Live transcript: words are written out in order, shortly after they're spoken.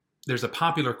There's a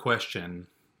popular question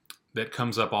that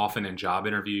comes up often in job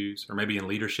interviews or maybe in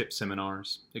leadership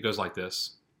seminars. It goes like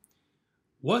this: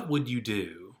 what would you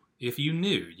do if you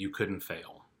knew you couldn't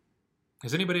fail?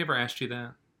 Has anybody ever asked you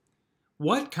that?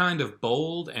 What kind of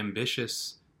bold,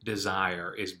 ambitious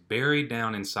desire is buried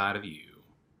down inside of you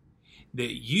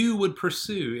that you would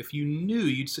pursue if you knew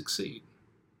you'd succeed?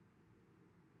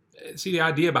 See, the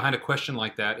idea behind a question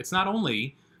like that, it's not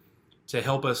only to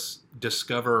help us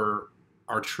discover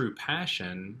our true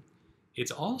passion,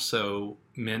 it's also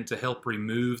meant to help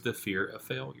remove the fear of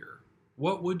failure.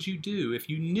 What would you do if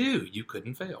you knew you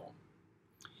couldn't fail?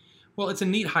 Well, it's a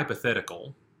neat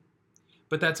hypothetical,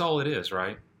 but that's all it is,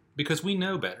 right? Because we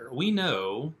know better. We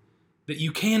know that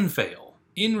you can fail.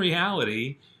 In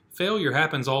reality, failure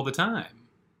happens all the time.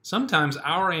 Sometimes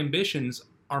our ambitions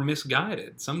are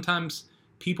misguided. Sometimes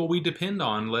people we depend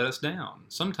on let us down.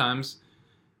 Sometimes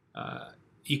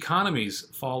economies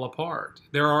fall apart.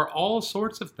 There are all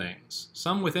sorts of things,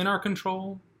 some within our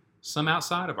control, some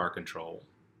outside of our control,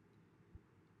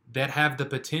 that have the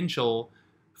potential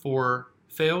for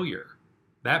failure.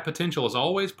 That potential is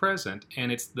always present,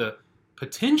 and it's the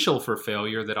potential for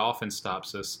failure that often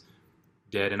stops us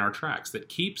dead in our tracks, that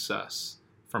keeps us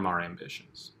from our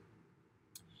ambitions.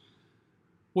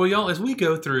 Well, y'all, as we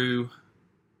go through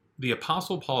the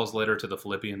Apostle Paul's letter to the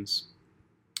Philippians,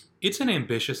 it's an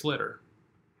ambitious letter.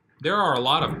 There are a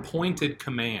lot of pointed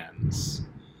commands.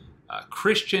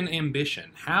 Christian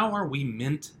ambition. How are we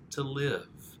meant to live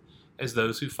as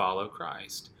those who follow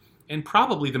Christ? And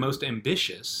probably the most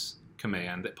ambitious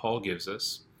command that Paul gives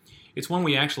us, it's one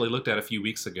we actually looked at a few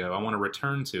weeks ago. I want to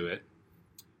return to it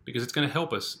because it's going to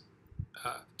help us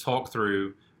talk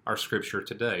through our scripture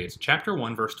today. It's chapter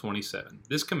 1, verse 27.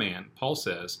 This command, Paul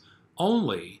says,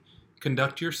 only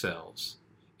conduct yourselves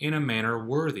in a manner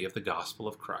worthy of the gospel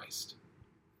of Christ.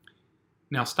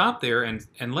 Now stop there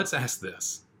and let's ask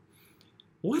this.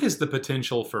 What is the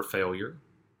potential for failure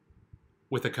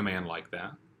with a command like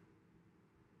that?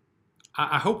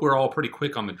 I hope we're all pretty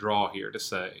quick on the draw here to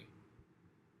say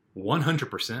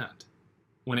 100%.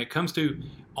 When it comes to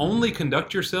only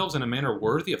conduct yourselves in a manner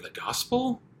worthy of the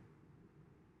gospel,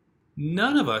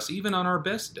 none of us, even on our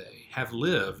best day, have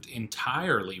lived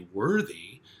entirely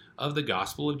worthy of the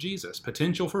gospel of Jesus.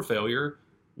 Potential for failure,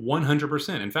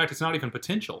 100%. In fact, it's not even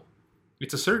potential.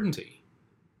 It's a certainty.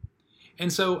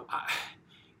 And so,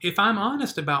 if I'm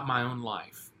honest about my own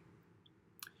life,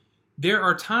 there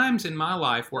are times in my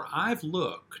life where I've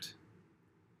looked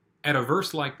at a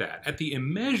verse like that, at the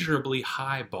immeasurably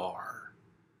high bar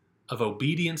of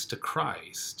obedience to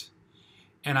Christ,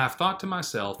 and I've thought to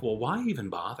myself, well, why even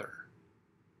bother?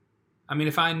 I mean,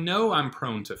 if I know I'm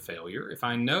prone to failure, if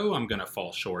I know I'm going to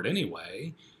fall short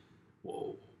anyway,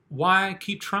 well, why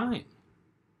keep trying?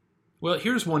 Well,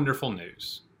 here's wonderful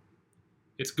news.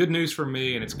 It's good news for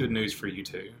me, and it's good news for you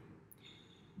too.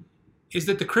 Is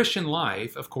that the Christian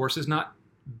life, of course, is not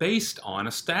based on,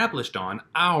 established on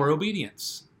our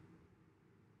obedience,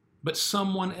 but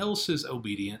someone else's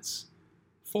obedience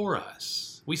for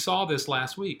us. We saw this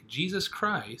last week. Jesus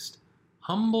Christ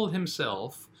humbled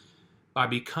himself by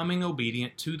becoming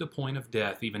obedient to the point of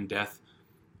death, even death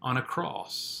on a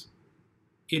cross.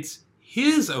 It's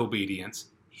his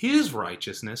obedience, his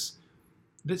righteousness,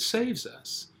 that saves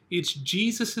us. It's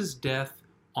Jesus' death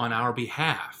on our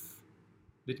behalf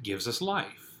that gives us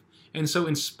life. And so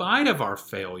in spite of our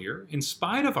failure, in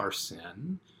spite of our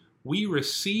sin, we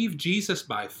receive Jesus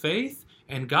by faith,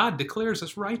 and God declares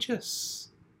us righteous.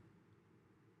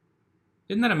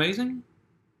 Isn't that amazing?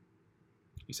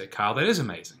 You say, Kyle, that is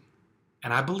amazing.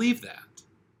 And I believe that.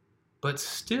 But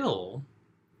still,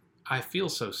 I feel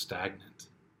so stagnant.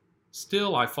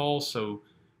 Still, I fall so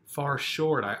far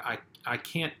short. I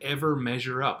can't ever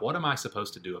measure up. What am I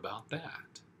supposed to do about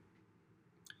that?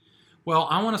 Well,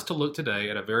 I want us to look today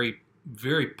at a very,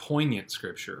 very poignant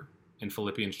scripture in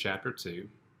Philippians chapter 2,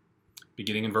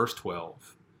 beginning in verse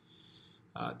 12.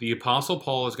 The Apostle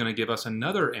Paul is going to give us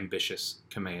another ambitious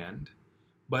command,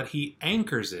 but he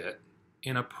anchors it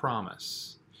in a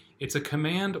promise. It's a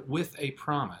command with a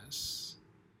promise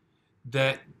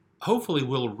that hopefully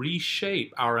will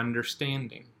reshape our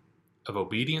understanding of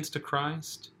obedience to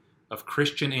Christ, of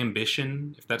Christian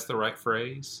ambition, if that's the right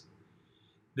phrase.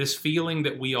 This feeling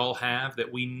that we all have,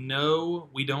 that we know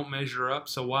we don't measure up,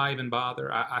 so why even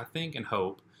bother? I think and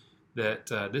hope that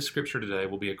this scripture today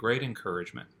will be a great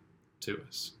encouragement to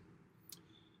us.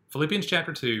 Philippians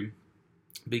chapter 2,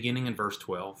 beginning in verse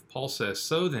 12, Paul says,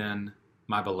 "So then,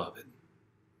 my beloved,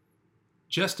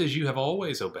 just as you have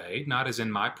always obeyed, not as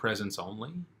in my presence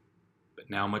only, but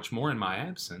now much more in my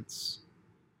absence,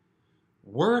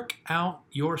 work out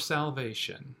your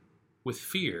salvation with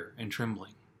fear and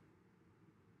trembling.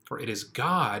 For it is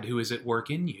God who is at work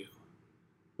in you,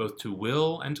 both to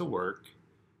will and to work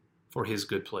for his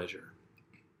good pleasure.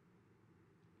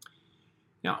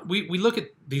 Now, we look at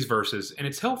these verses, and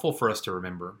it's helpful for us to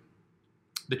remember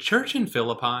the church in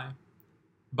Philippi,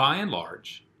 by and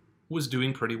large, was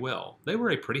doing pretty well. They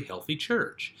were a pretty healthy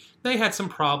church. They had some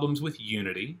problems with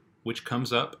unity, which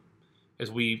comes up as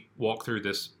we walk through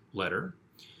this letter.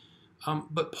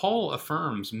 But Paul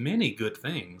affirms many good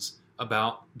things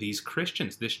about these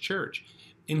Christians, this church,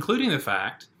 including the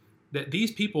fact that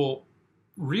these people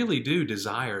really do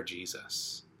desire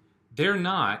Jesus. They're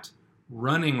not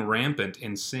running rampant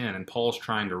in sin, and Paul's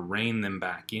trying to rein them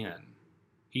back in.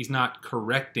 He's not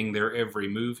correcting their every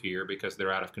move here because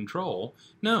they're out of control.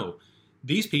 No,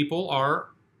 these people are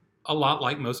a lot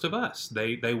like most of us.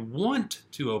 They want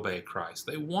to obey Christ.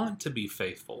 They want to be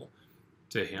faithful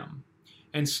to him.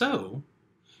 And so,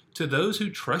 to those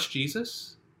who trust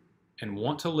Jesus and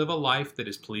want to live a life that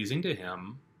is pleasing to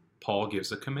him, Paul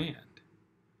gives a command.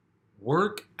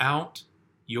 Work out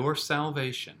your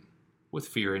salvation with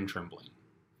fear and trembling.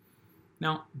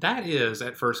 Now, that is,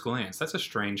 at first glance, that's a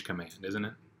strange command, isn't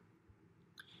it?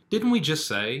 Didn't we just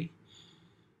say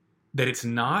that it's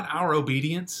not our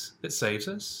obedience that saves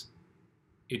us?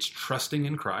 It's trusting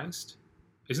in Christ.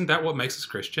 Isn't that what makes us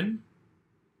Christian?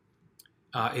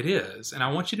 It is. And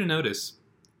I want you to notice,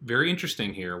 very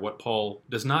interesting here, what Paul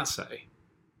does not say.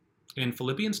 In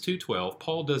Philippians 2:12,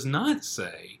 Paul does not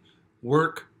say,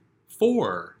 work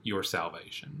for your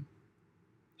salvation.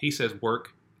 He says,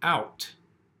 work out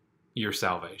your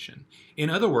salvation. In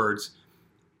other words,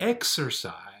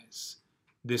 exercise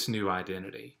this new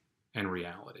identity and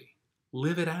reality.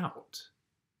 Live it out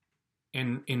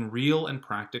in real and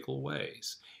practical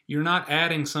ways. You're not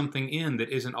adding something in that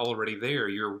isn't already there.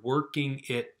 You're working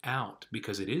it out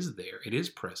because it is there. It is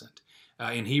present.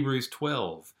 In Hebrews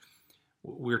 12,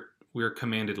 we're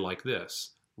commanded like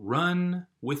this: run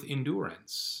with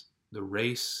endurance the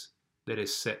race that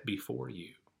is set before you.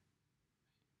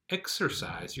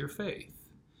 Exercise your faith.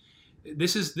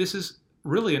 This is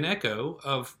really an echo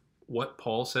of what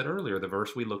Paul said earlier, the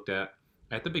verse we looked at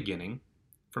the beginning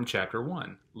from chapter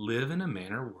 1. Live in a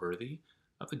manner worthy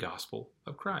of the gospel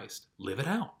of Christ. Live it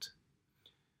out.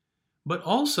 But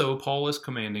also, Paul is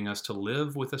commanding us to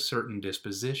live with a certain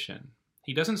disposition.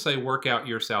 He doesn't say work out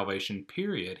your salvation,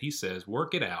 period. He says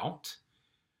work it out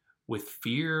with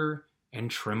fear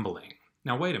and trembling.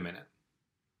 Now, wait a minute.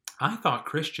 I thought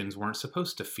Christians weren't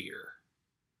supposed to fear.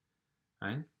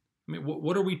 Right? I mean,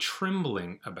 what are we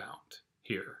trembling about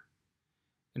here?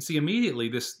 And see, immediately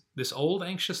this old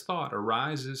anxious thought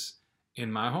arises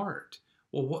in my heart.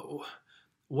 Well,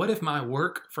 what if my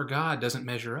work for God doesn't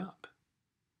measure up?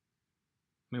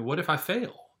 I mean, what if I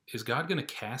fail? Is God going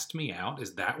to cast me out?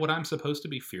 Is that what I'm supposed to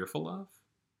be fearful of?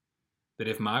 That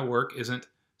if my work isn't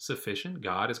sufficient,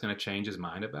 God is going to change his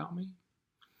mind about me?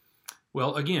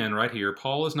 Well, again, right here,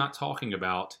 Paul is not talking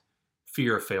about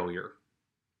fear of failure.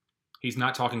 He's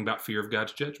not talking about fear of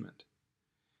God's judgment.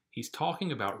 He's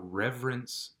talking about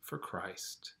reverence for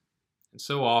Christ. And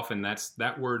so often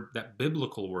that word, that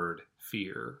biblical word,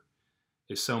 fear,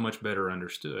 is so much better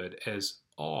understood as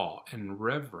awe and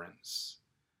reverence,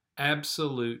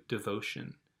 absolute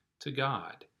devotion to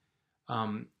God.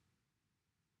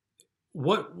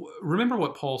 Remember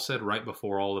what Paul said right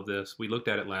before all of this? We looked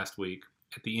at it last week.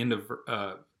 At the end of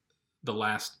the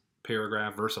last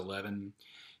paragraph, verse 11,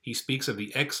 he speaks of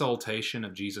the exaltation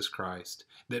of Jesus Christ,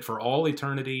 that for all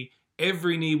eternity,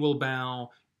 every knee will bow,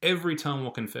 every tongue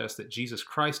will confess that Jesus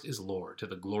Christ is Lord, to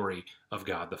the glory of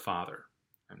God the Father.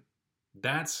 And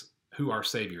that's who our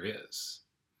Savior is.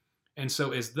 And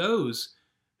so as those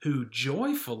who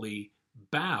joyfully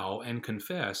bow and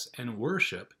confess and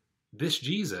worship this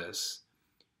Jesus,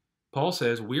 Paul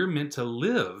says we're meant to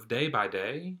live day by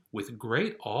day with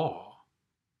great awe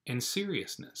and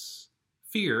seriousness,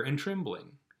 fear and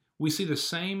trembling. We see the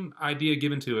same idea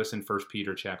given to us in 1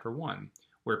 Peter chapter 1,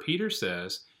 where Peter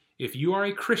says, if you are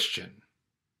a Christian,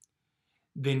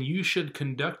 then you should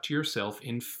conduct yourself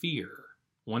in fear.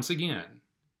 Once again,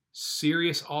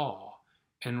 serious awe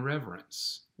and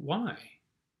reverence. Why?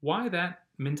 Why that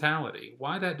mentality?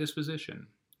 Why that disposition?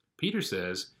 Peter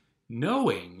says,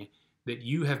 knowing that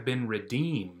you have been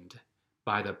redeemed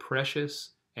by the precious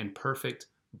and perfect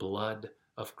blood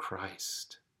of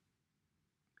Christ.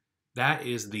 That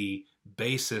is the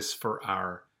basis for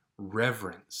our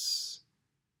reverence.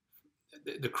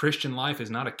 The Christian life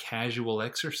is not a casual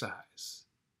exercise.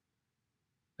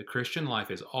 The Christian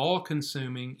life is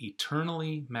all-consuming,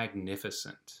 eternally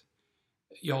magnificent.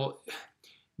 Y'all,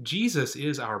 Jesus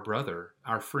is our brother,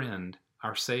 our friend,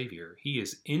 our Savior. He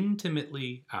is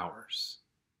intimately ours.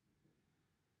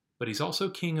 but he's also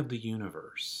king of the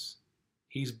universe.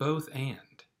 He's both and.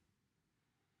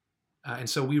 And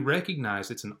so we recognize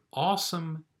it's an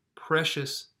awesome,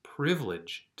 precious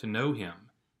privilege to know him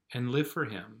and live for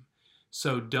him.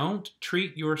 So don't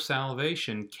treat your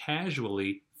salvation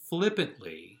casually,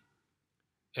 flippantly.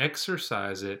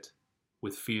 Exercise it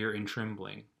with fear and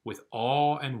trembling, with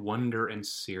awe and wonder and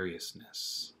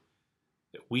seriousness,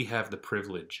 that we have the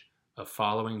privilege of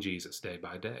following Jesus day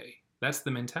by day. That's the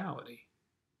mentality.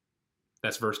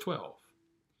 That's verse 12.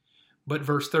 But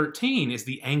verse 13 is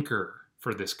the anchor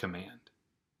for this command.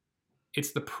 It's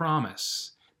the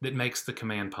promise that makes the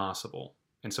command possible.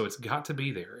 And so it's got to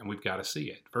be there, and we've got to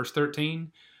see it. Verse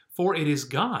 13, for it is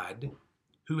God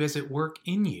who is at work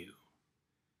in you,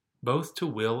 both to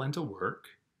will and to work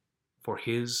for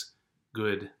his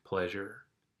good pleasure.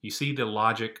 You see the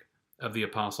logic of the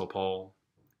Apostle Paul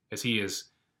as he is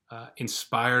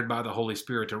inspired by the Holy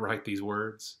Spirit to write these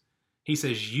words. He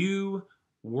says, you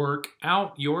work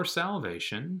out your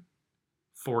salvation,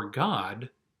 for God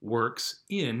works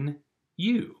in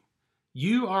you.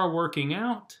 You are working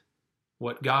out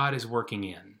what God is working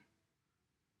in.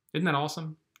 Isn't that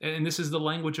awesome? And this is the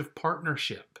language of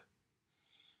partnership.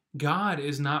 God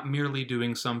is not merely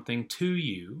doing something to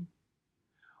you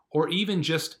or even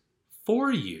just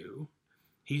for you.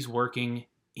 He's working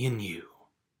in you.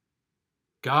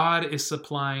 God is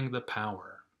supplying the power.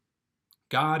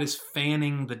 God is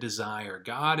fanning the desire.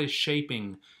 God is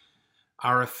shaping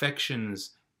our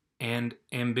affections and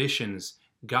ambitions.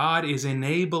 God is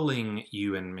enabling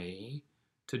you and me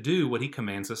to do what he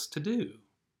commands us to do.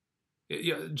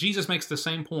 Jesus makes the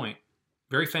same point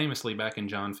very famously back in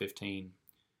John 15.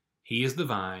 He is the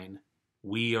vine,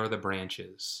 we are the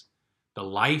branches. The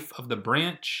life of the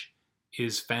branch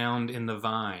is found in the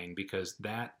vine because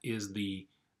that is the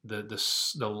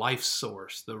life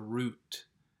source, the root.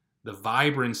 The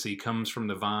vibrancy comes from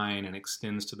the vine and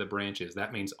extends to the branches.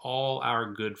 That means all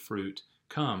our good fruit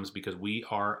comes because we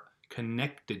are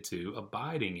connected to,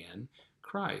 abiding in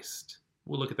Christ.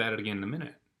 We'll look at that again in a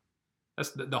minute. That's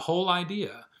the whole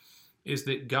idea, is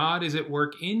that God is at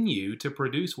work in you to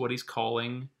produce what he's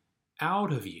calling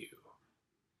out of you.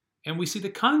 And we see the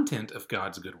content of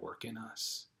God's good work in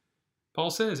us.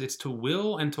 Paul says it's to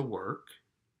will and to work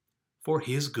for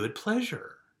his good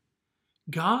pleasure.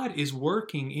 God is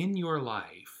working in your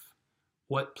life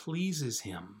what pleases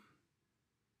him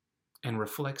and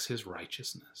reflects his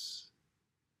righteousness.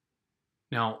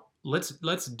 Now, let's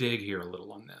dig here a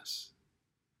little on this.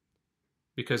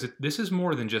 Because this is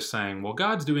more than just saying, well,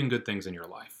 God's doing good things in your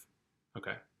life.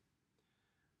 Okay.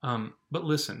 But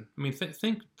listen, I mean,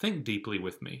 think deeply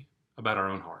with me about our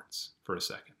own hearts for a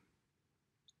second.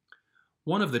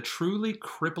 One of the truly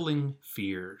crippling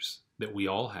fears that we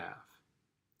all have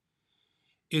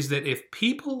is that if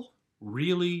people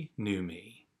really knew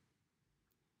me,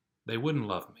 they wouldn't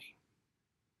love me.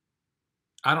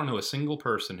 I don't know a single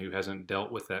person who hasn't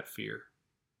dealt with that fear.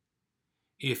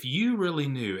 If you really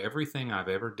knew everything I've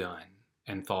ever done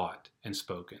and thought and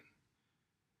spoken,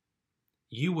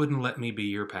 you wouldn't let me be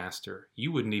your pastor.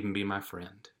 You wouldn't even be my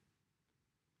friend.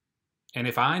 And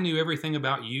if I knew everything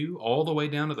about you all the way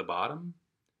down to the bottom,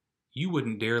 you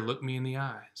wouldn't dare look me in the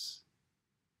eyes.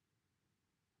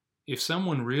 If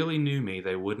someone really knew me,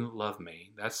 they wouldn't love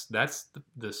me. That's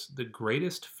the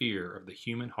greatest fear of the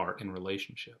human heart in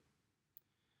relationship.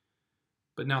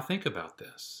 But now think about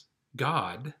this.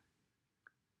 God,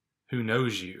 who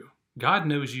knows you, God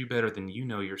knows you better than you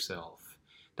know yourself.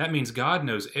 That means God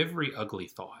knows every ugly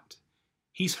thought.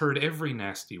 He's heard every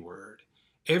nasty word.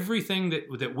 Everything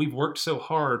that we've worked so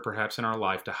hard perhaps in our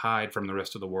life to hide from the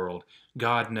rest of the world,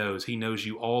 God knows. He knows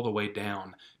you all the way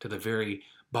down to the very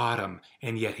bottom,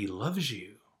 and yet he loves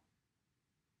you.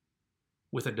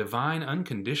 With a divine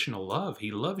unconditional love,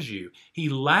 he loves you. He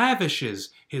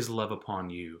lavishes his love upon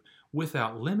you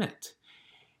without limit.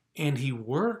 And he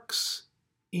works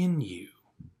in you.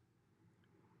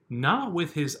 Not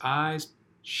with his eyes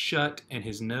shut and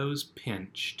his nose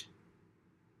pinched,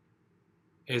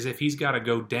 as if he's got to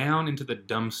go down into the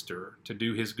dumpster to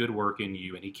do his good work in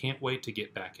you and he can't wait to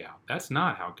get back out. That's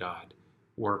not how God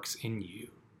works in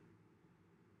you.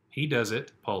 He does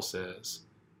it, Paul says,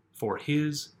 for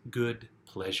his good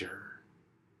pleasure.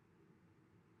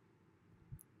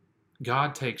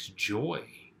 God takes joy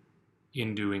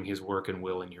in doing his work and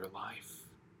will in your life.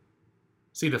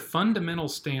 See, the fundamental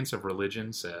stance of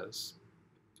religion says,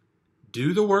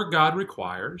 do the work God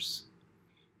requires,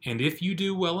 and if you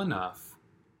do well enough,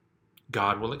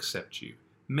 God will accept you.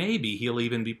 Maybe he'll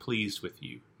even be pleased with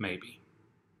you. Maybe.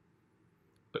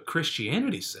 But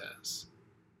Christianity says,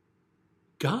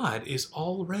 God is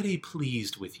already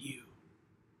pleased with you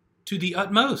to the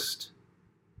utmost.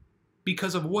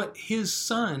 because of what his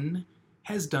Son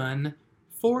has done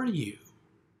for you.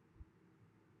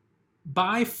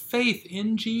 By faith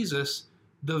in Jesus,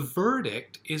 the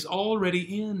verdict is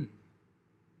already in.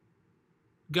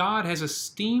 God has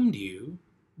esteemed you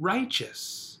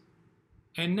righteous.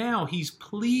 And now he's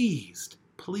pleased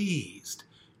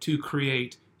to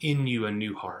create in you a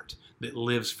new heart that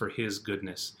lives for his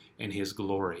goodness and his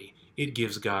glory. It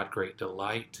gives God great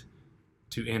delight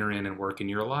to enter in and work in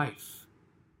your life.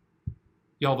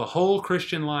 Y'all, the whole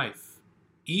Christian life,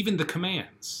 even the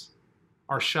commands,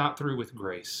 are shot through with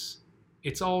grace.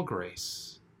 It's all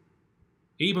grace.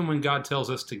 Even when God tells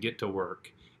us to get to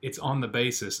work, it's on the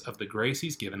basis of the grace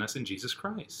he's given us in Jesus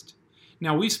Christ.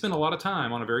 Now, we spent a lot of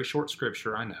time on a very short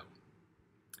scripture, I know.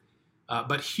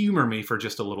 But humor me for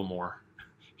just a little more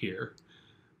here.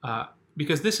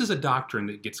 Because this is a doctrine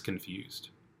that gets confused.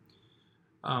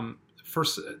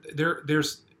 First,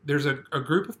 there's a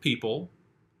group of people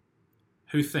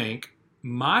who think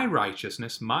my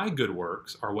righteousness, my good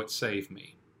works are what save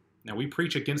me. Now, we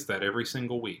preach against that every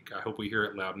single week. I hope we hear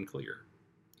it loud and clear.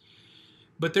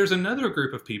 But there's another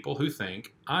group of people who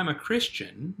think I'm a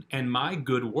Christian and my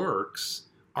good works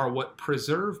are what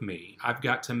preserve me. I've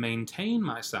got to maintain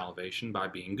my salvation by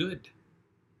being good.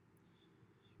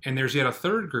 And there's yet a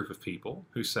third group of people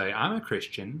who say I'm a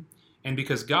Christian, and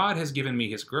because God has given me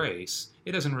his grace,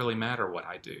 it doesn't really matter what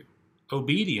I do.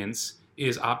 Obedience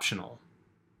is optional.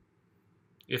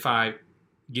 If I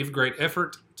give great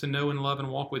effort to know and love and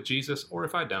walk with Jesus, or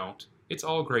if I don't, it's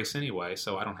all grace anyway,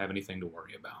 so I don't have anything to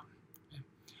worry about.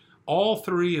 All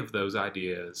three of those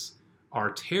ideas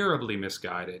are terribly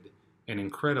misguided and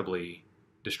incredibly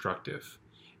destructive.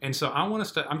 And so I'm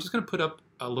just going to put up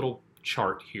a little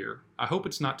chart here. I hope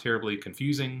it's not terribly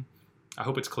confusing. I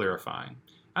hope it's clarifying.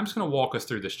 I'm just going to walk us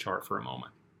through this chart for a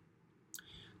moment.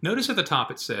 Notice at the top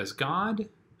it says, God,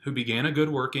 who began a good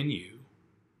work in you,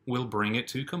 will bring it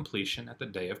to completion at the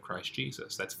day of Christ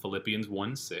Jesus. That's Philippians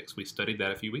 1:6. We studied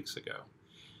that a few weeks ago.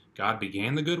 God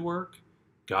began the good work.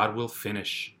 God will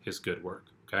finish his good work,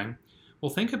 okay?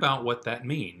 Well, think about what that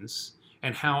means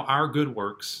and how our good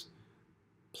works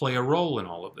play a role in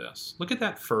all of this. Look at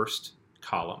that first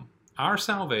column. Our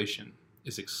salvation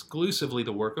is exclusively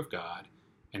the work of God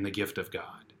and the gift of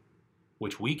God,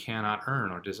 which we cannot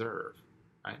earn or deserve,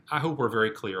 right? I hope we're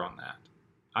very clear on that.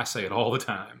 I say it all the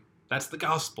time. That's the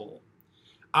gospel.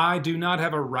 I do not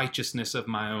have a righteousness of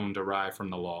my own derived from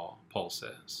the law, Paul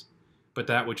says, but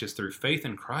that which is through faith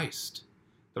in Christ,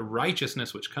 the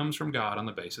righteousness which comes from God on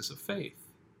the basis of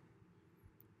faith.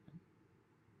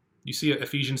 You see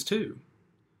Ephesians 2.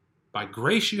 By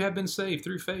grace you have been saved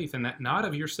through faith, and that not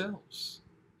of yourselves.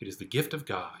 It is the gift of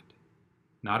God,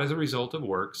 not as a result of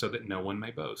work, so that no one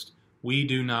may boast. We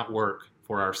do not work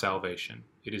for our salvation.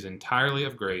 It is entirely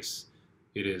of grace.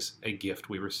 It is a gift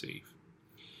we receive.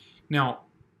 Now,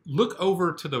 look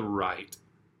over to the right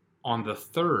on the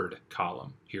third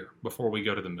column here, before we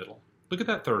go to the middle. Look at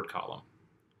that third column.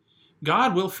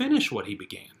 God will finish what he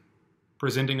began,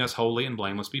 presenting us holy and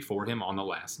blameless before him on the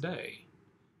last day.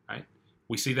 Right?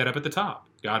 We see that up at the top.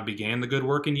 God began the good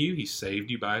work in you. He saved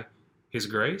you by his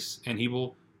grace, and he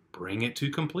will bring it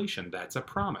to completion. That's a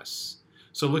promise.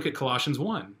 So look at Colossians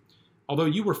 1. Although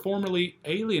you were formerly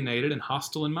alienated and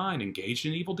hostile in mind, engaged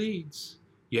in evil deeds,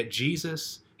 yet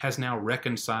Jesus has now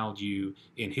reconciled you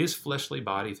in his fleshly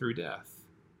body through death,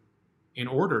 in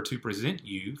order to present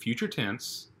you, future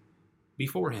tense,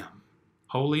 before him,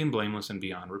 holy and blameless and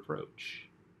beyond reproach.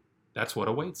 That's what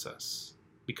awaits us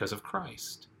because of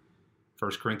Christ.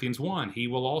 1 Corinthians 1, he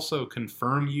will also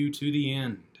confirm you to the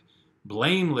end,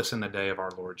 blameless in the day of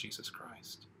our Lord Jesus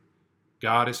Christ.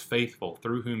 God is faithful,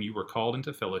 through whom you were called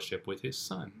into fellowship with his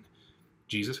Son,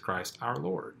 Jesus Christ our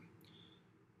Lord.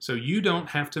 So you don't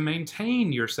have to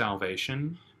maintain your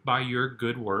salvation by your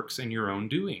good works and your own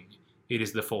doing. It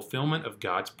is the fulfillment of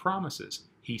God's promises.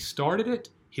 He started it,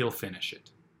 he'll finish it.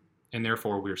 And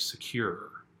therefore we're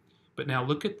secure. But now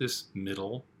look at this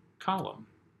middle column.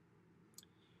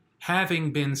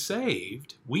 Having been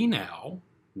saved, we now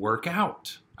work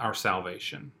out our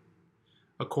salvation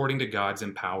according to God's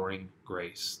empowering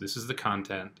grace. This is the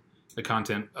content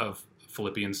of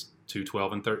Philippians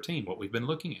 2:12 and 13, what we've been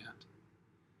looking at.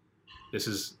 This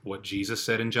is what Jesus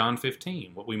said in John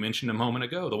 15, what we mentioned a moment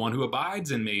ago. The one who abides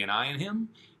in me and I in him,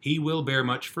 he will bear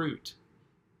much fruit.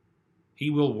 He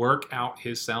will work out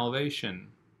his salvation.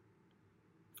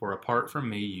 For apart from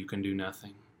me, you can do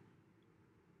nothing.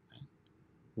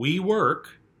 We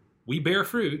work, we bear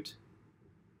fruit,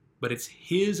 but it's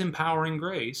his empowering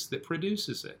grace that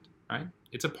produces it, right?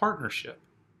 It's a partnership.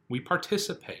 We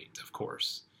participate, of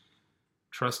course,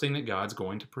 trusting that God's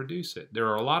going to produce it. There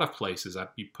are a lot of places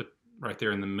you put right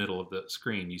there in the middle of the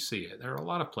screen, you see it. There are a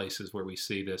lot of places where we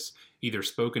see this either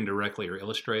spoken directly or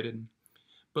illustrated.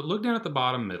 But look down at the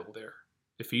bottom middle there,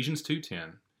 Ephesians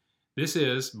 2:10. This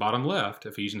is, bottom left,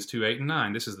 Ephesians 2:8 and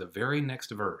 9. This is the very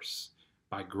next verse.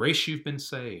 By grace you've been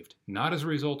saved, not as a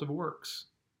result of works.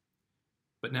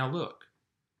 But now look,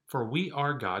 for we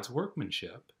are God's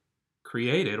workmanship,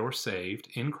 created or saved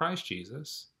in Christ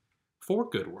Jesus for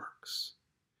good works,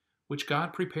 which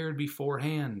God prepared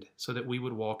beforehand so that we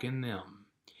would walk in them.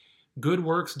 Good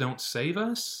works don't save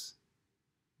us,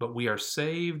 but we are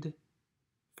saved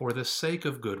for the sake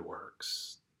of good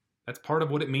works. That's part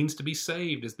of what it means to be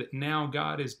saved, is that now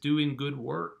God is doing good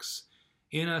works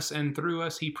in us and through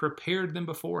us. He prepared them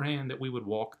beforehand that we would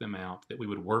walk them out, that we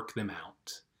would work them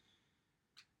out.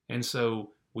 And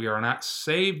so we are not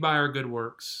saved by our good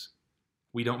works.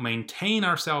 We don't maintain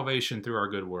our salvation through our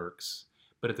good works.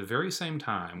 But at the very same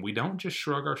time, we don't just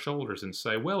shrug our shoulders and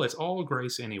say, well, it's all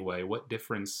grace anyway. What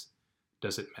difference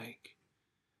does it make?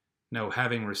 No,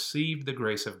 having received the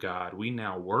grace of God, we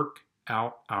now work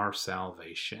out our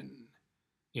salvation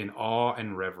in awe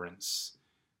and reverence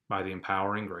by the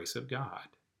empowering grace of God.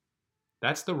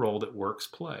 That's the role that works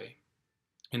play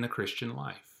in the Christian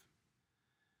life.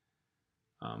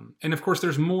 And of course,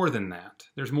 there's more than that.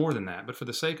 There's more than that. But for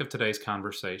the sake of today's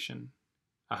conversation,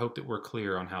 I hope that we're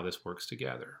clear on how this works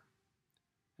together.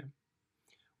 Okay.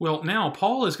 Well, now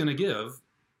Paul is going to give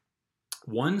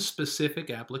one specific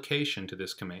application to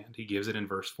this command. He gives it in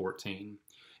verse 14.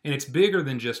 And it's bigger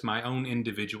than just my own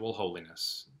individual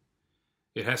holiness.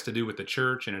 It has to do with the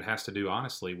church, and it has to do,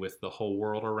 honestly, with the whole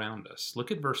world around us.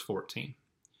 Look at verse 14.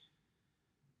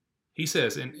 He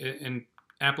says, in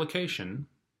application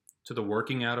to the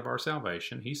working out of our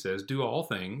salvation, he says, do all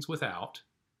things without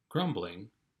grumbling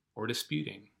or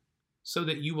disputing, so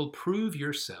that you will prove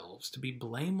yourselves to be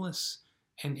blameless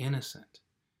and innocent,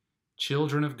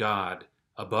 children of God,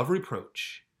 above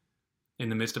reproach, in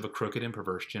the midst of a crooked and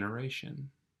perverse generation,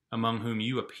 among whom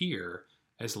you appear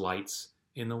as lights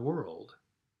in the world,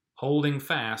 holding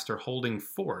fast or holding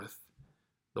forth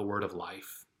the word of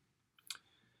life.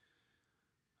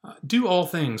 Do all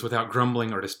things without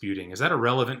grumbling or disputing. Is that a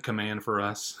relevant command for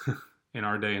us in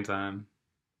our day and time?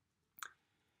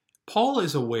 Paul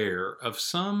is aware of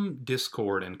some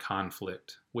discord and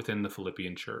conflict within the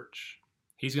Philippian church.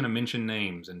 He's going to mention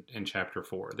names in chapter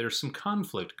 4. There's some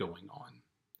conflict going on.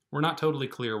 We're not totally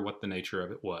clear what the nature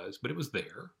of it was, but it was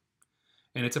there.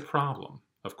 And it's a problem,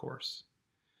 of course.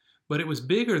 But it was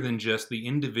bigger than just the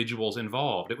individuals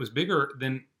involved. It was bigger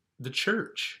than the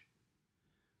church.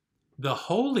 The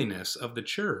holiness of the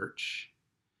church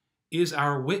is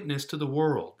our witness to the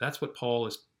world. That's what Paul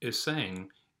is saying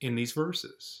in these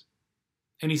verses.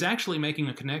 And he's actually making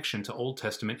a connection to Old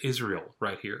Testament Israel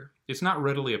right here. It's not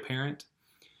readily apparent,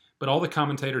 but all the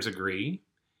commentators agree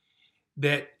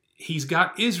that he's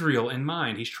got Israel in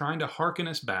mind. He's trying to hearken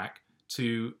us back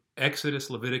to Exodus,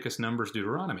 Leviticus, Numbers,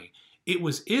 Deuteronomy. It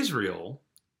was Israel,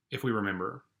 if we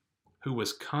remember, who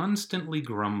was constantly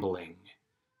grumbling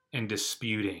and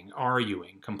disputing,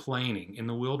 arguing, complaining in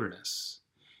the wilderness.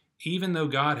 Even though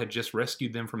God had just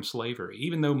rescued them from slavery,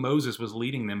 even though Moses was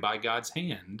leading them by God's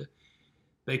hand,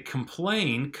 they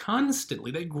complained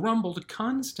constantly. They grumbled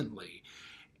constantly.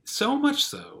 So much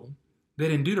so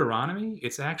that in Deuteronomy,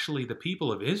 it's actually the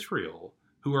people of Israel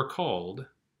who are called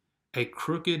a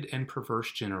crooked and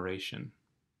perverse generation.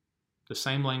 The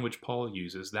same language Paul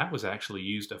uses, that was actually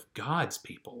used of God's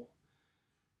people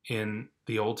in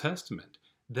the Old Testament.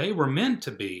 They were meant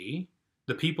to be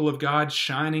the people of God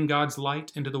shining God's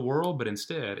light into the world, but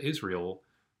instead Israel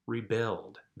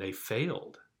rebelled. They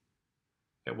failed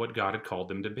at what God had called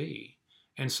them to be.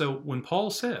 And so when Paul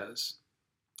says,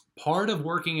 part of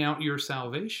working out your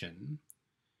salvation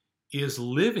is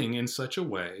living in such a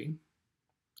way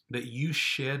that you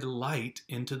shed light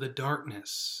into the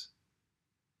darkness.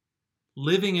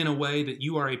 Living in a way that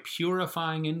you are a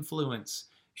purifying influence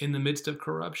in the midst of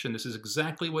corruption. This is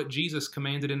exactly what Jesus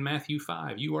commanded in Matthew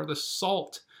 5. You are the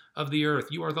salt of the earth.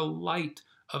 You are the light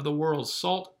of the world.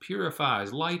 Salt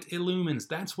purifies, light illumines.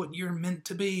 That's what you're meant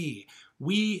to be.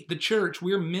 We, the church,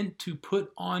 we're meant to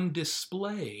put on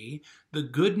display the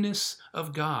goodness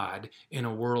of God in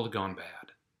a world gone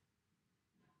bad.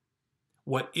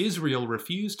 What Israel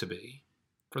refused to be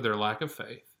for their lack of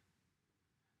faith,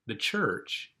 the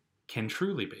church can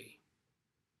truly be.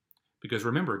 Because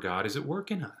remember, God is at work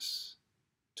in us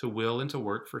to will and to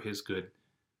work for his good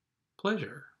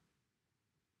pleasure.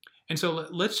 And so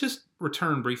let's just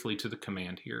return briefly to the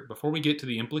command here before we get to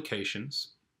the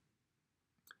implications.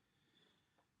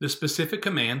 The specific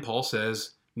command, Paul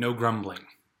says, no grumbling,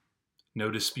 no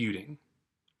disputing.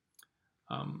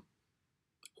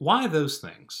 Why those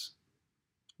things?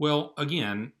 Well,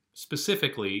 again,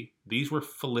 specifically, these were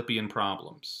Philippian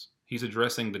problems. He's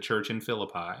addressing the church in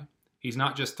Philippi. He's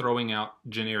not just throwing out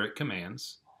generic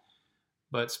commands,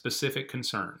 but specific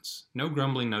concerns. No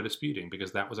grumbling, no disputing,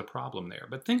 because that was a problem there.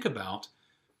 But think about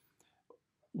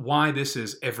why this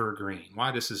is evergreen, why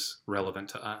this is relevant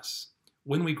to us.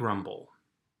 When we grumble,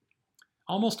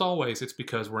 almost always it's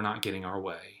because we're not getting our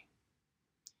way.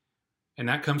 And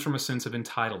that comes from a sense of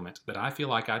entitlement, that I feel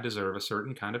like I deserve a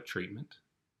certain kind of treatment.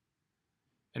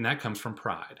 And that comes from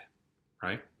pride,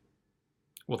 right?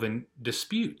 Well, then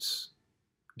disputes.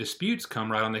 Disputes come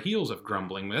right on the heels of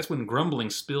grumbling. That's when grumbling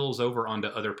spills over onto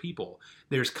other people.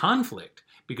 There's conflict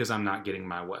because I'm not getting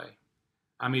my way.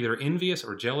 I'm either envious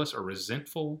or jealous or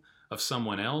resentful of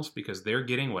someone else because they're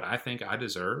getting what I think I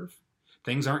deserve.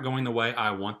 Things aren't going the way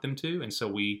I want them to, and so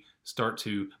we start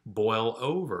to boil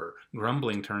over.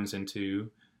 Grumbling turns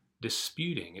into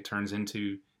disputing. It turns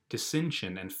into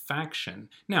dissension and faction.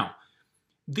 Now,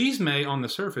 these may, on the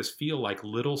surface, feel like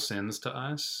little sins to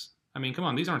us. I mean, come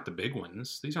on, these aren't the big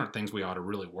ones. These aren't things we ought to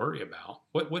really worry about.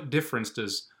 What difference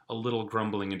does a little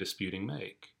grumbling and disputing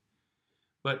make?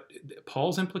 But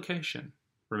Paul's implication,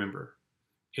 remember,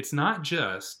 it's not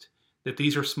just that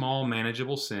these are small,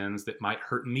 manageable sins that might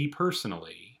hurt me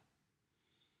personally.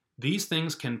 These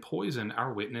things can poison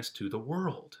our witness to the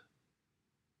world.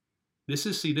 This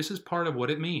is part of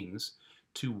what it means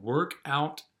to work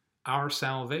out our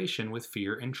salvation with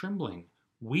fear and trembling.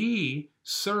 We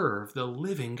serve the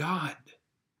living God.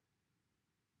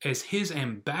 As his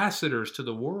ambassadors to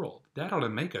the world, that ought to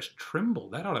make us tremble.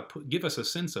 That ought to give us a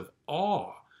sense of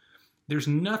awe. There's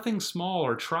nothing small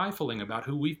or trifling about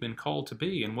who we've been called to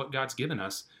be and what God's given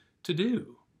us to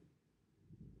do.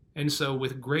 And so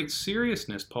with great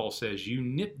seriousness, Paul says, you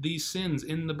nip these sins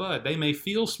in the bud. They may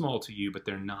feel small to you, but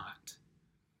they're not.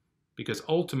 Because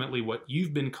ultimately what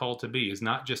you've been called to be is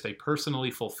not just a personally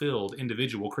fulfilled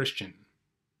individual Christian,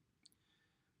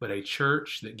 but a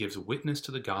church that gives witness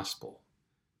to the gospel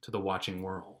to the watching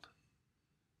world.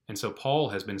 And so Paul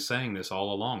has been saying this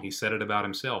all along. He said it about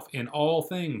himself. In all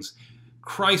things,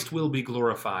 Christ will be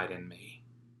glorified in me.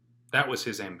 That was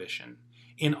his ambition.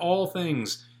 In all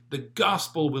things, the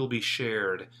gospel will be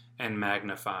shared and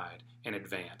magnified and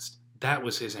advanced. That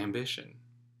was his ambition.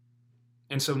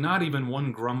 And so not even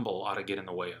one grumble ought to get in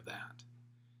the way of that.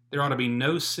 There ought to be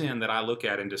no sin that I look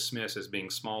at and dismiss as being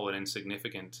small and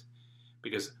insignificant,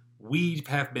 because we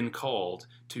have been called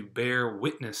to bear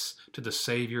witness to the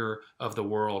Savior of the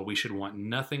world. We should want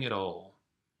nothing at all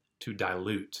to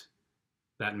dilute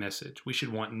that message. We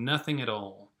should want nothing at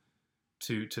all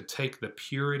to take the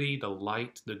purity, the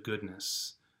light, the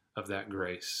goodness of that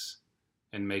grace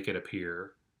and make it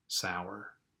appear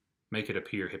sour, make it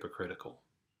appear hypocritical.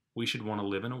 We should want to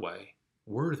live in a way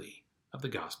worthy of the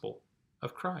gospel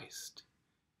of Christ.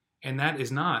 And that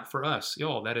is not for us,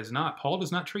 y'all, that is not, Paul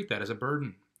does not treat that as a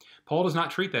burden. Paul does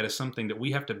not treat that as something that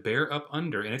we have to bear up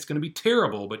under, and it's going to be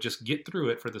terrible, but just get through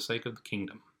it for the sake of the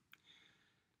kingdom.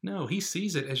 No, he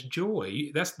sees it as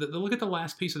joy. Look at the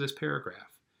last piece of this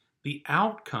paragraph. The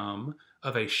outcome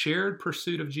of a shared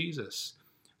pursuit of Jesus.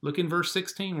 Look in verse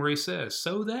 16 where he says,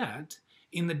 so that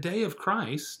in the day of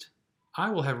Christ I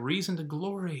will have reason to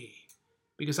glory,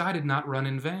 because I did not run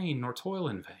in vain nor toil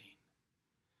in vain.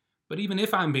 But even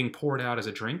if I'm being poured out as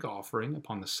a drink offering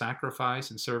upon the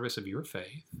sacrifice and service of your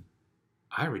faith,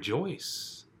 I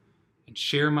rejoice and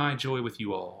share my joy with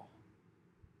you all.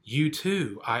 You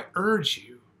too, I urge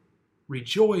you,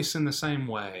 rejoice in the same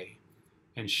way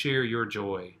and share your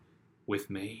joy with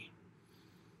me.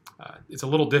 It's a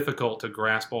little difficult to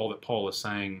grasp all that Paul is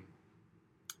saying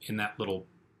in that little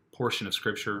portion of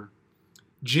Scripture.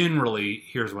 Generally,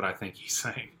 here's what I think he's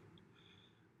saying.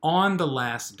 On the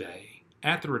last day,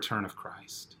 at the return of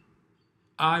Christ,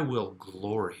 I will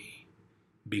glory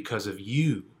because of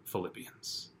you,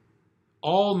 Philippians.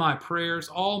 All my prayers,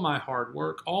 all my hard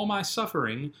work, all my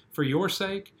suffering for your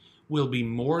sake will be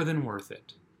more than worth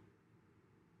it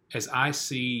as I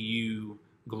see you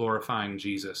glorifying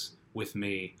Jesus with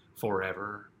me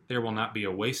forever. There will not be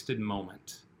a wasted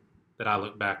moment that I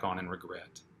look back on and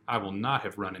regret. I will not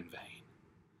have run in vain.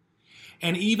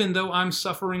 And even though I'm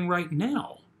suffering right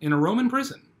now in a Roman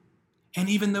prison, and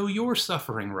even though you're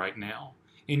suffering right now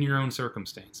in your own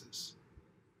circumstances,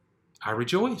 I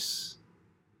rejoice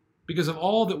because of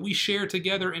all that we share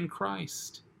together in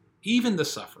Christ. Even the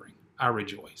suffering, I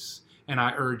rejoice. And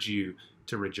I urge you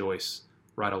to rejoice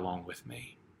right along with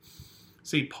me.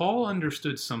 See, Paul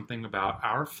understood something about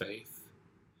our faith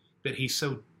that he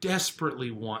so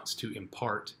desperately wants to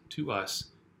impart to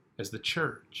us as the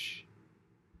church.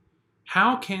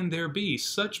 How can there be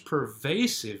such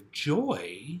pervasive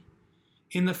joy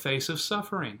in the face of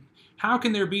suffering? How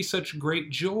can there be such great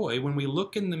joy when we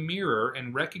look in the mirror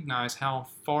and recognize how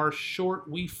far short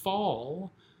we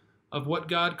fall of what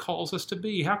God calls us to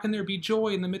be? How can there be joy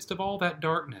in the midst of all that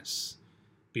darkness?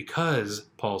 Because,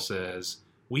 Paul says,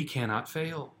 we cannot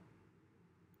fail.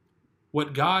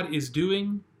 What God is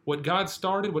doing, what God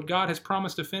started, what God has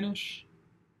promised to finish,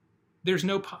 there's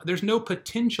no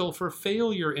potential for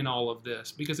failure in all of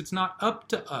this, because it's not up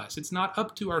to us. It's not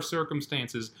up to our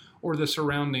circumstances or the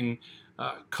surrounding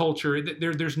culture.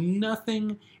 There's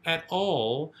nothing at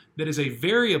all that is a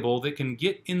variable that can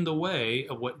get in the way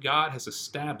of what God has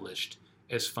established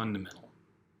as fundamental.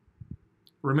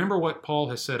 Remember what Paul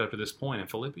has said up to this point in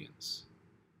Philippians.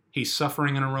 He's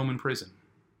suffering in a Roman prison.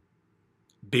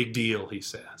 Big deal, he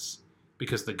says,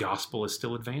 because the gospel is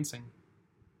still advancing.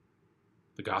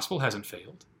 The gospel hasn't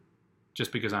failed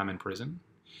just because I'm in prison.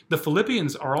 The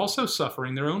Philippians are also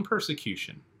suffering their own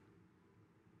persecution.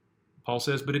 Paul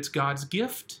says, but it's God's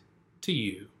gift to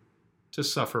you to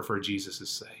suffer for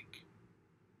Jesus' sake.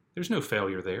 There's no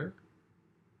failure there.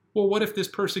 Well, what if this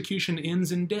persecution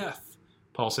ends in death?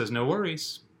 Paul says, no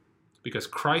worries, because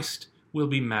Christ will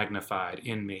be magnified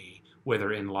in me,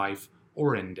 whether in life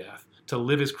or in death. To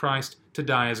live is Christ, to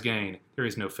die is gain. There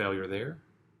is no failure there.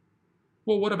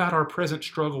 Well, what about our present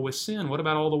struggle with sin? What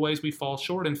about all the ways we fall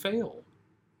short and fail?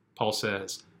 Paul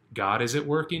says, God is at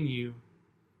work in you,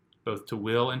 both to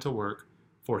will and to work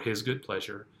for his good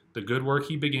pleasure. The good work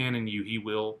he began in you, he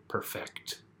will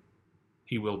perfect.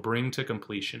 He will bring to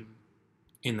completion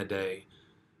in the day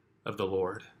of the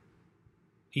Lord.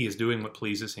 He is doing what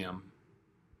pleases him.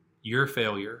 Your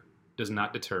failure does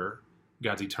not deter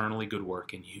God's eternally good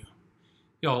work in you.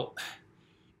 Y'all,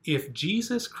 if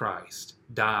Jesus Christ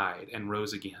died and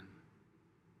rose again,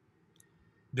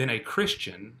 then a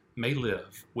Christian may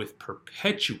live with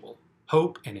perpetual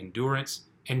hope and endurance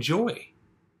and joy,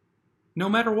 no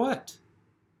matter what.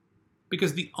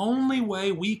 Because the only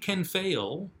way we can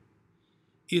fail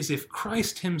is if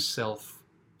Christ himself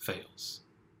fails.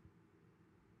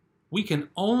 We can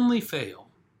only fail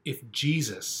if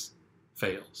Jesus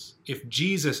fails. If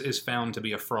Jesus is found to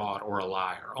be a fraud or a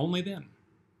liar, only then.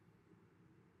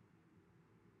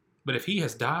 But if he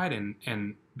has died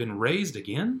and been raised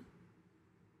again,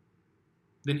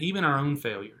 then even our own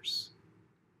failures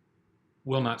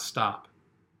will not stop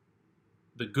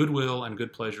the goodwill and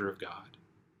good pleasure of God.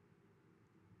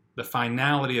 The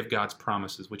finality of God's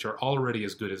promises, which are already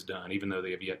as good as done, even though they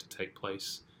have yet to take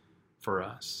place for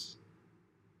us.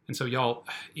 And so, y'all,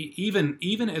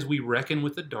 even as we reckon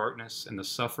with the darkness and the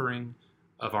suffering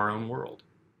of our own world,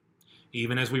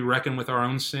 even as we reckon with our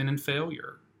own sin and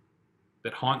failure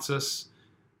that haunts us,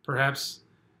 perhaps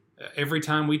every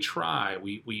time we try,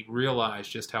 we realize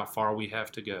just how far we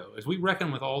have to go. As we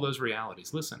reckon with all those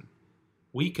realities, listen,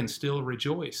 we can still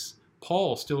rejoice.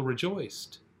 Paul still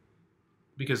rejoiced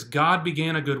because God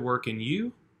began a good work in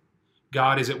you.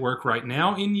 God is at work right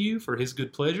now in you for his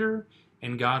good pleasure,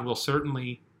 and God will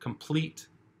certainly complete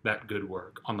that good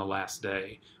work on the last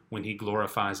day when he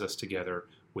glorifies us together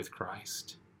with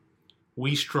Christ.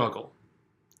 We struggle.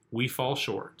 We fall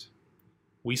short.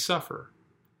 We suffer.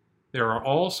 There are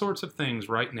all sorts of things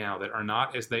right now that are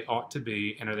not as they ought to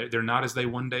be, and they're not as they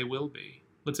one day will be.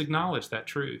 Let's acknowledge that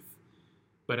truth.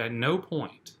 But at no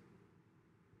point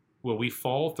will we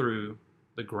fall through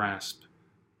the grasp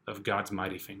of God's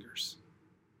mighty fingers.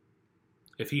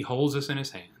 If he holds us in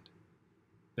his hand,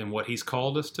 then what he's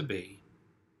called us to be,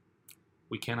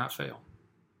 we cannot fail.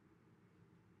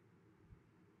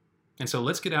 And so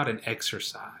let's get out and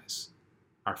exercise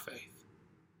our faith.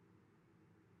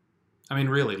 I mean,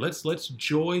 really, let's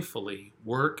joyfully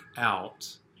work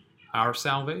out our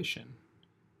salvation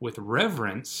with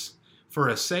reverence for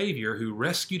a Savior who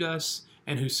rescued us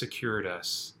and who secured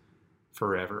us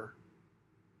forever.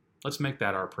 Let's make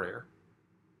that our prayer.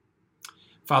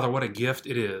 Father, what a gift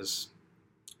it is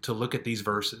to look at these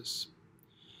verses.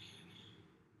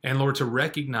 And Lord, to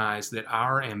recognize that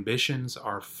our ambitions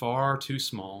are far too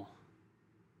small.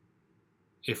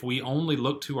 If we only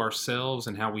look to ourselves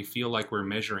and how we feel like we're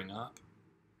measuring up,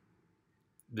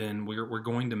 then we're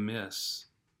going to miss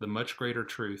the much greater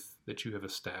truth that you have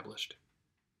established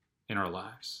in our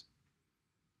lives.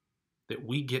 That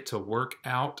we get to work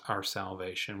out our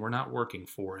salvation. We're not working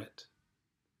for it.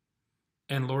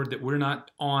 And Lord, that we're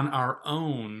not on our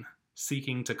own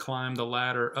seeking to climb the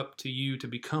ladder up to you to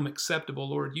become acceptable.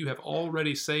 Lord, you have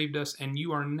already saved us, and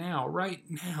you are now, right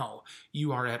now,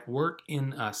 you are at work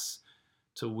in us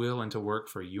to will and to work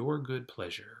for your good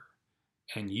pleasure.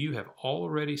 And you have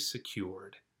already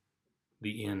secured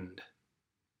the end.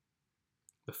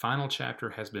 The final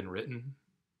chapter has been written,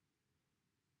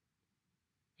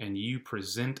 and you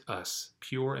present us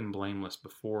pure and blameless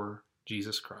before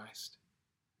Jesus Christ.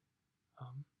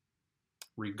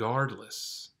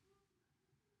 Regardless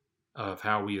of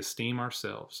how we esteem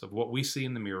ourselves, of what we see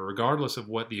in the mirror, regardless of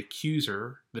what the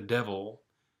accuser, the devil,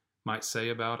 might say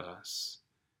about us,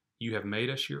 you have made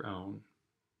us your own.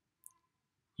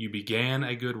 You began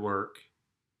a good work.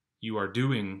 You are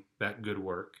doing that good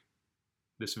work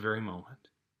this very moment.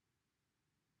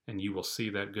 And you will see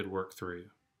that good work through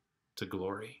to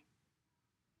glory.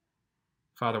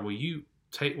 Father, will you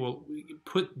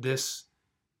put this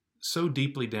so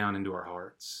deeply down into our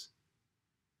hearts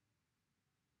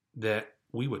that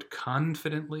we would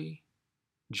confidently,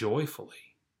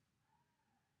 joyfully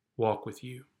walk with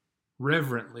you,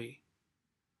 reverently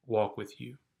walk with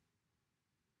you.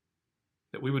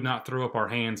 That we would not throw up our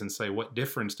hands and say, what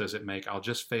difference does it make? I'll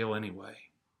just fail anyway.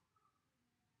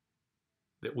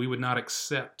 That we would not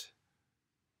accept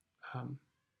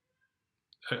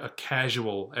a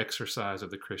casual exercise of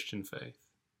the Christian faith,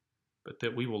 but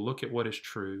that we will look at what is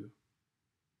true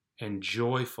and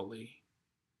joyfully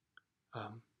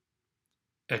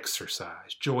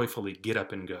exercise, joyfully get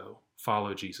up and go,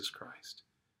 follow Jesus Christ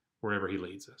wherever he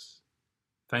leads us.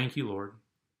 Thank you, Lord,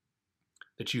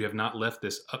 that you have not left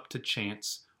this up to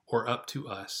chance or up to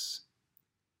us,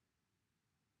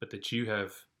 but that you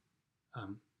have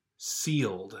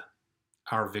sealed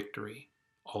our victory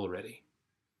already.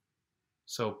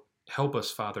 So help us,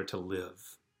 Father, to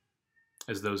live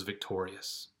as those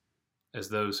victorious, as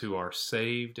those who are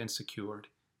saved and secured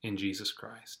in Jesus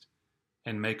Christ.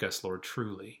 And make us, Lord,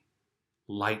 truly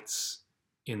lights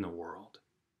in the world,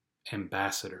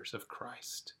 ambassadors of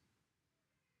Christ,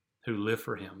 who live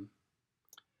for him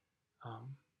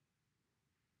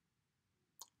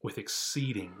with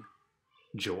exceeding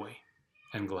joy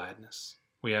and gladness.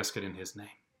 We ask it in his name.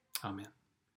 Amen.